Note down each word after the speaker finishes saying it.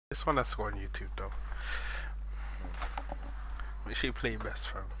This one has to go on YouTube though. Make sure you play best,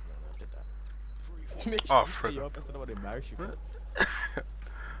 fam. No, I did that. Make Oh, sure you Fred. up instead of what embarrass you for.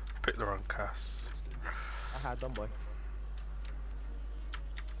 Pick the wrong cast. Aha, dumb boy.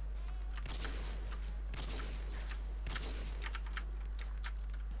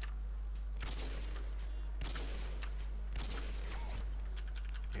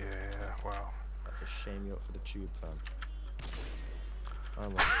 Yeah, wow. That's a shame you up for the tube, fam. Oh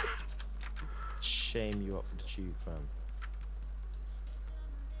my. Shame you up for the tube, fam.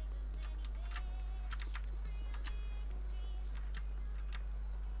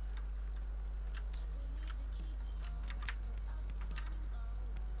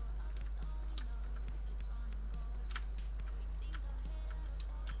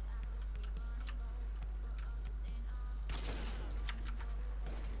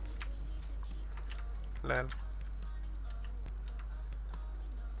 Lel.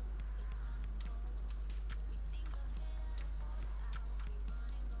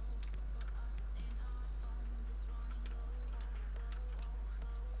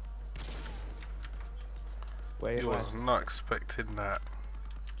 Wait, He was not expecting that.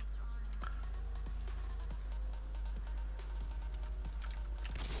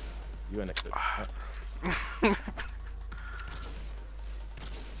 You weren't expecting that.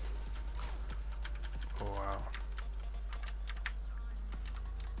 Oh, wow.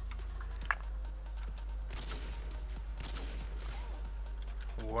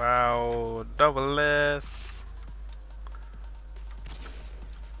 Wow, double S.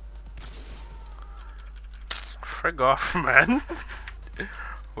 Frig off, man.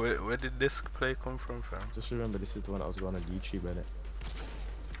 Where did this play come from, fam? Just remember, this is the one that was going on YouTube, innit?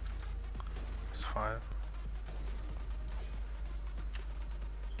 It's 5.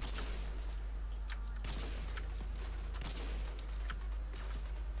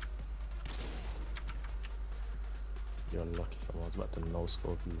 You're lucky, fam. I was about to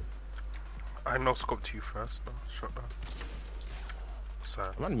no-scope you. I no scoped you first, though. Shut down.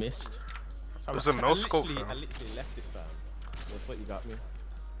 Sorry. Man missed. It was a no-scope, fam. I literally left it, fam. I thought you got me.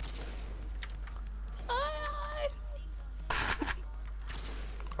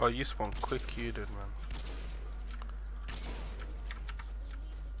 Oh, you spawned quick, you did, man.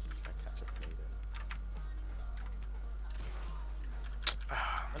 Try and catch up later.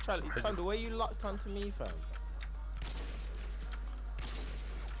 I'm trying to find the way you locked onto me, fam.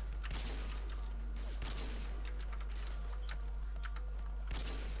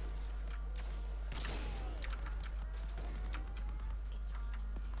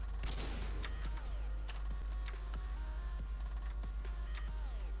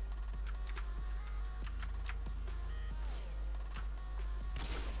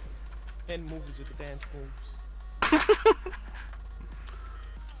 Ten moves with the dance moves. The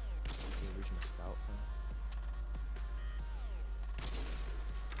original scout, fam.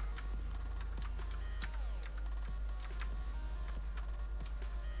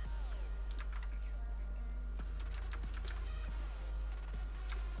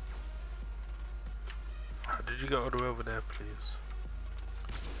 How did you get all the way over there, please?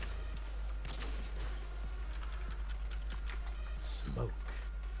 Smoke.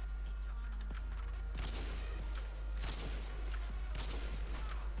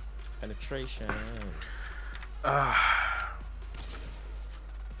 Penetration.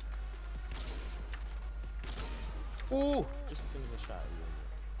 Ooh! Just a single shot.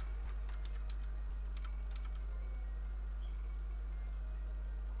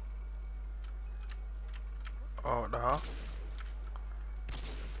 Oh, the hell?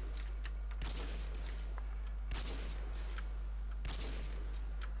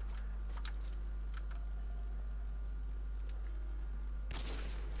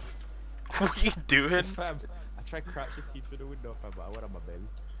 What are you doing? Fam, I tried to crouch the seat through the window, fam, but I went on my belly.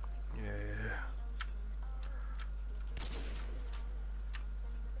 Yeah.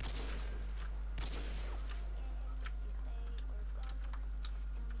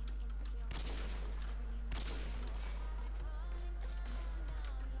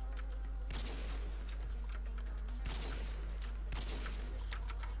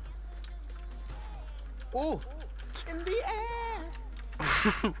 Ooh! In the air!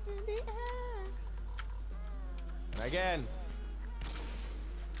 In the air! And again!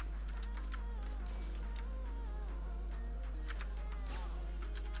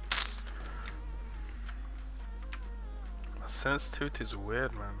 Sensitivity is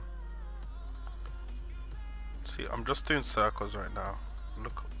weird, man. See, I'm just doing circles right now.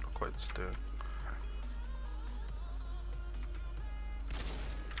 Look what it's doing.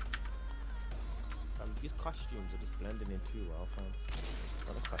 These costumes are just blending in too well, fam.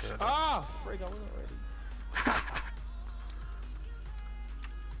 What a crash. Yeah, Ah! Frig, I wasn't ready.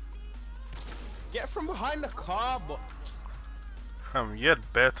 Get from behind the car, but... Fam, you had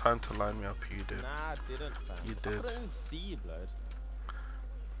bare time to line me up, you did. Nah, I didn't, fam. You I did. couldn't even see you, blood.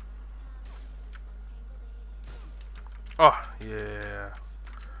 Oh, yeah.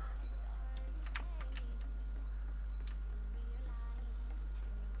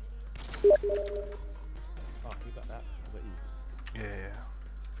 Oh, you got that? I got you. Yeah.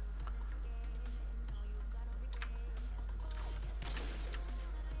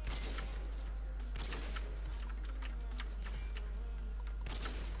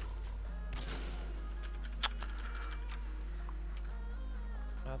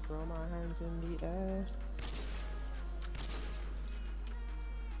 I throw my hands in the air.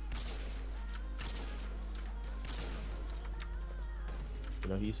 You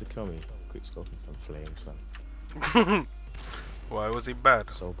know, he used to kill me. Quick scoping from flames, fam. Why was he bad?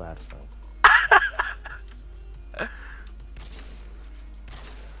 So bad, fam.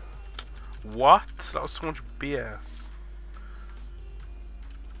 What? That was so much BS.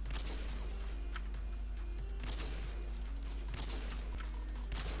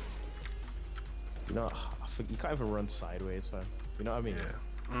 You know, I think you can't even run sideways, fam. You know what I mean? Yeah.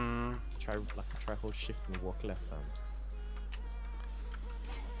 Mm. Try hold shift and walk left, fam.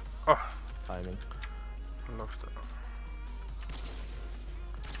 Oh, Timing. I love that.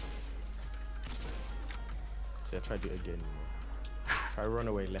 So I try to do it again. You know. Try run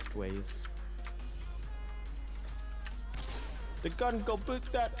away left ways. The gun go book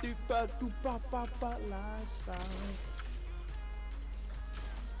that do ba lifestyle.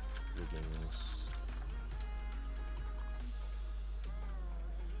 Riggings.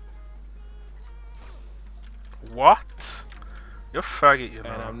 What? You're faggot, you know.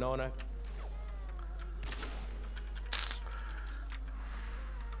 And I'm known as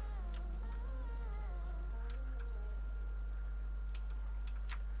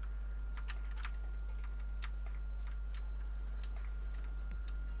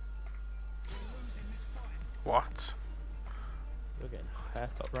What? you're getting hurt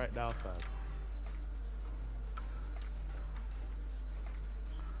up right now, fam.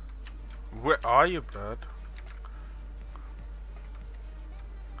 Where are you, blood?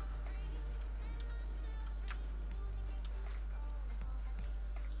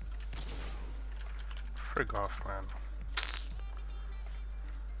 Frig off, man.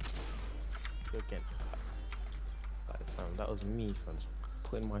 You're getting hurt. Right, fam, that was me, fam.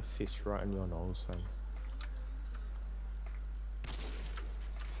 Putting my fist right on your nose, fam.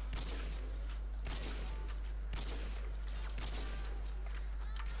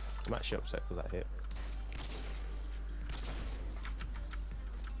 I'm actually upset because that hit.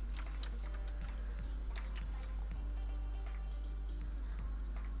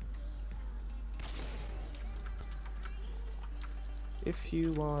 If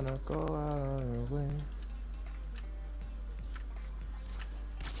you wanna go out on a win.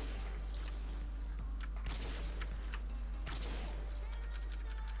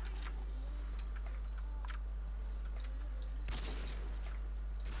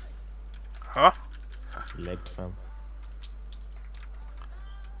 Huh? Legged, fam.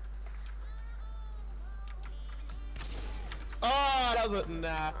 Oh, that was a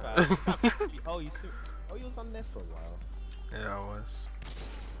nah, fam. Oh, you was on there for a while. Yeah, I was.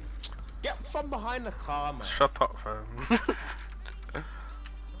 Get from behind the car, man. Shut up, fam.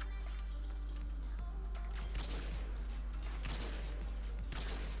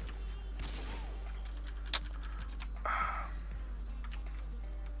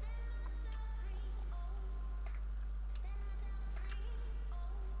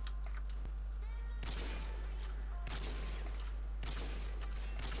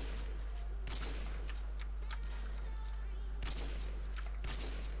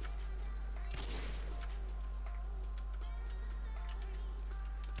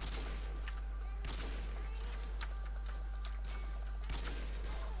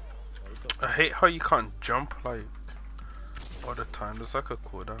 I hate how you can't jump like all the time. There's like a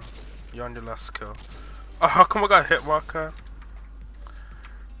cooldown. You're on your last kill. Oh, how come I got hit marker?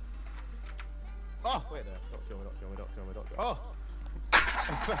 Oh, wait there. Don't kill me, don't kill me, don't kill me, don't kill me. Oh!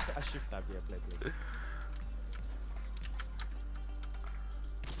 I shift tab, yeah, play.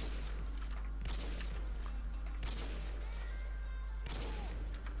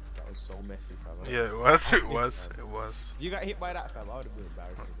 That was so messy, fam. Yeah, it was. It was. It was. If you got hit by that, fam, I would have been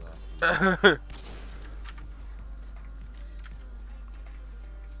embarrassed as well.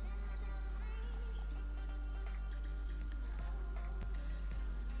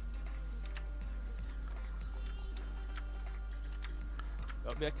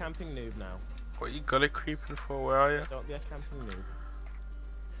 be a camping noob now. What are you gully creeping for? Where are you? Don't be a camping noob.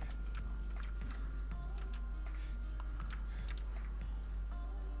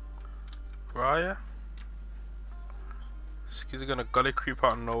 Where are you? Skizzy gonna gully creep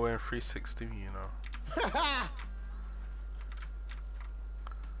out of nowhere in 360, you know.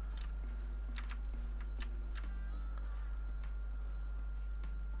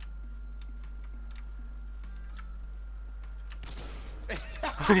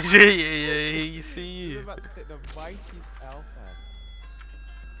 yeah, you see you. About to take the mightiest alpha.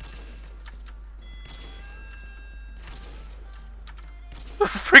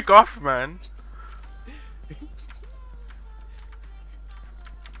 Frick off, man.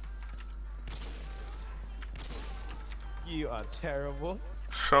 You are terrible.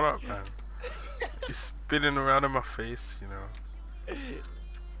 Shut up, man. You're spinning around in my face, you know.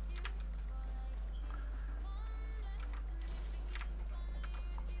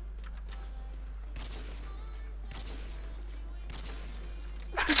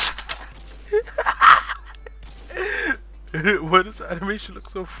 Why does the animation look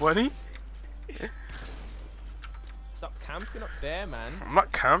so funny? Stop camping up there, man. I'm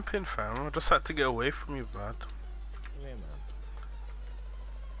not camping, fam. I just had to get away from you, bad. Come here, man.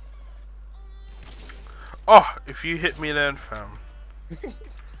 Oh, if you hit me then, fam.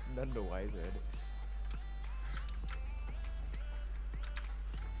 None the wiser.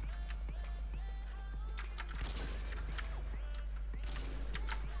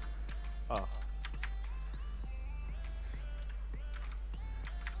 Oh.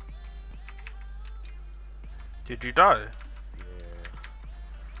 Did you die? Yeah.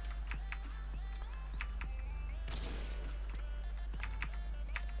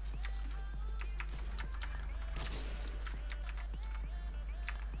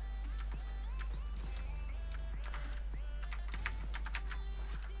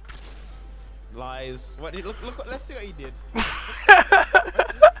 Lies. What did look let's see what he did.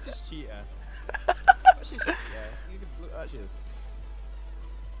 Just cheater. What's this cheater? You can look at this.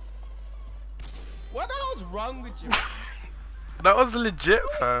 What the hell's wrong with you? That was legit,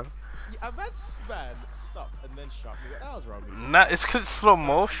 fam. Yeah, man, stop and then shot me. What the hell's wrong with you? Nah, it's cause it's slow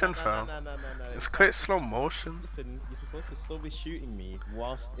motion, fam. No. It's quite slow motion. Listen, you're supposed to still be shooting me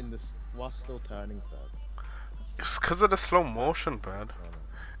whilst still turning, fam. It's cause of the slow motion, bad.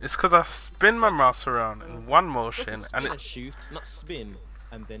 It's cause I spin my mouse around in one motion and it. Shoot, not spin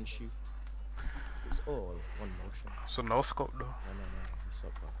and then shoot. It's all one motion. So no scope though. No. It's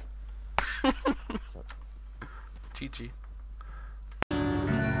up, bro. GG.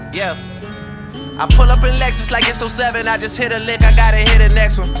 Yeah. I pull up in Lexus like it's 07. I just hit a lick, I gotta hit the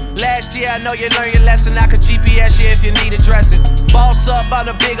next one. Last year I know you learned your lesson. I could GPS you if you need addressing. Boss up, I'm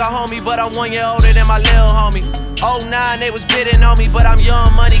the bigger homie, but I'm 1 year older than my little homie. 09, they was bidding on me, but I'm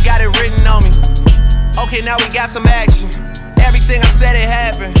young money, got it written on me. Okay, now we got some action. Everything I said it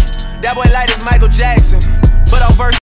happened. That boy light is Michael Jackson, but I'm verse.